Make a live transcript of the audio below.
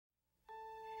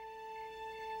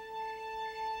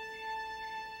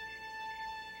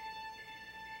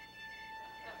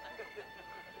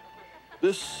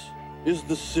This is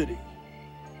the city.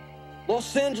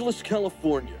 Los Angeles,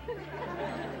 California.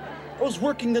 I was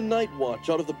working the night watch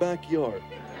out of the backyard.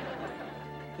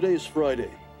 Today is Friday.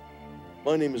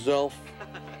 My name is A.L.F.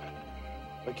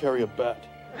 I carry a bat.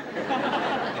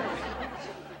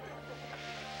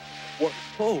 What?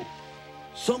 Oh,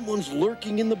 someone's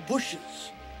lurking in the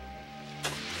bushes.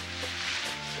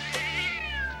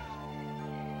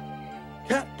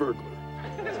 Cat burglar.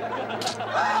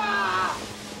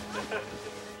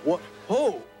 What?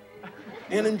 Oh,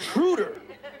 an intruder.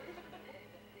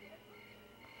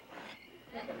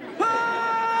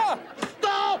 Ah!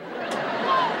 Stop!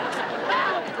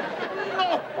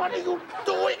 No! What are you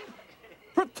doing?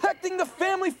 Protecting the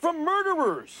family from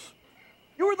murderers.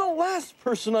 You were the last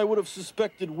person I would have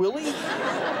suspected, Willie.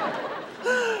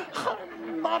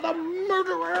 I'm not a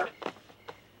murderer.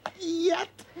 Yet.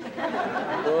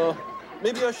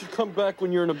 Maybe I should come back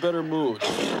when you're in a better mood.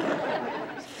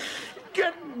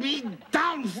 Get me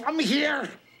down from here!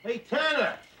 Hey,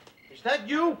 Tanner, is that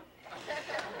you?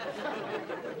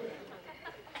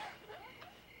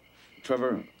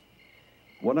 Trevor,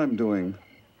 what I'm doing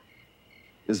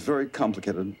is very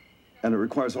complicated, and it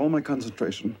requires all my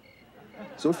concentration.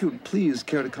 So if you'd please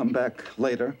care to come back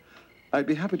later, I'd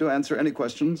be happy to answer any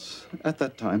questions at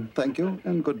that time. Thank you,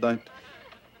 and good night.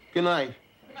 Good night.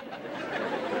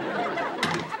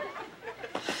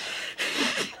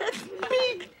 Get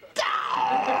me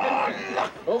down!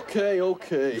 Okay,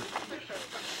 okay.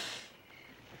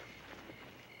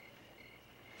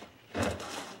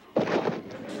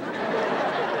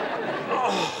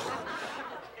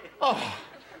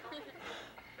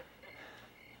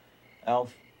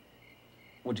 A.L.F.,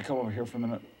 would you come over here for a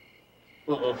minute?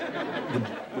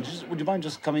 Would you mind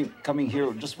just coming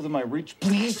here just within my reach,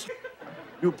 please?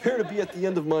 You appear to be at the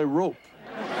end of my rope.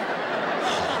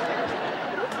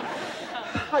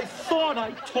 I thought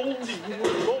I told you you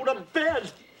would go to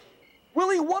bed.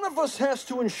 Willie, one of us has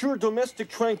to ensure domestic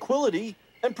tranquility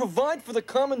and provide for the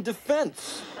common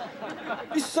defense.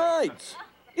 Besides,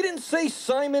 he didn't say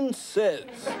Simon Says.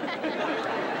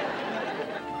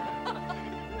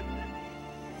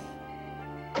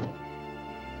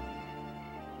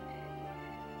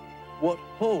 What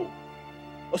ho!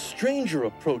 A stranger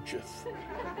approacheth.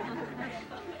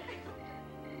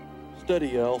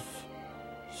 Steady, A.L.F.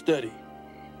 Steady.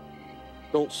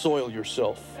 Don't soil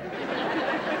yourself.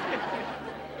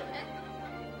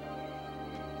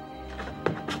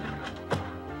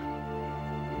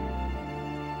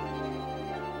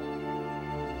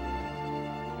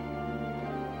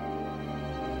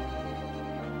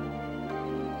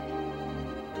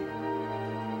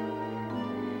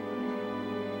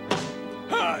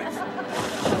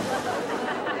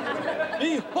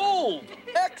 Behold,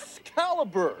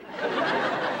 Excalibur!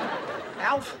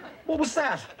 A.L.F., what was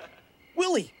that?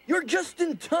 Willie, you're just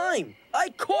in time. I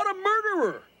caught a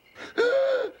murderer.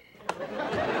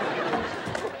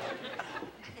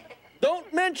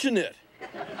 Don't mention it.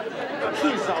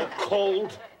 He's out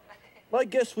cold. My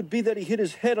guess would be that he hit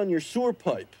his head on your sewer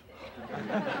pipe.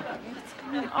 What's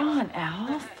going on,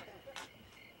 A.L.F.?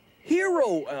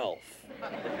 Hero A.L.F.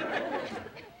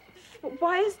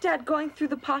 Why is Dad going through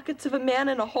the pockets of a man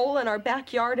in a hole in our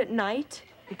backyard at night?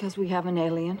 Because we have an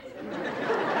alien.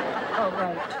 Oh,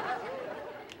 right.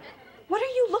 What are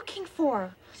you looking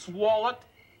for? Swallow it.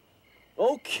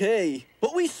 Okay,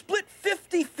 but we split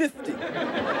 50-50.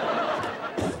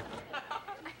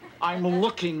 I'm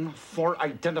looking for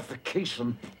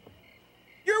identification.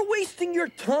 You're wasting your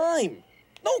time.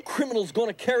 No criminal's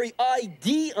gonna carry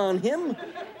ID on him.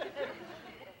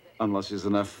 Unless he's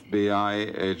an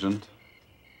FBI agent.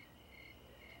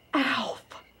 A.L.F.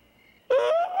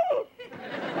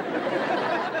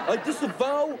 I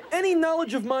disavow any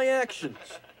knowledge of my actions.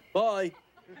 Bye.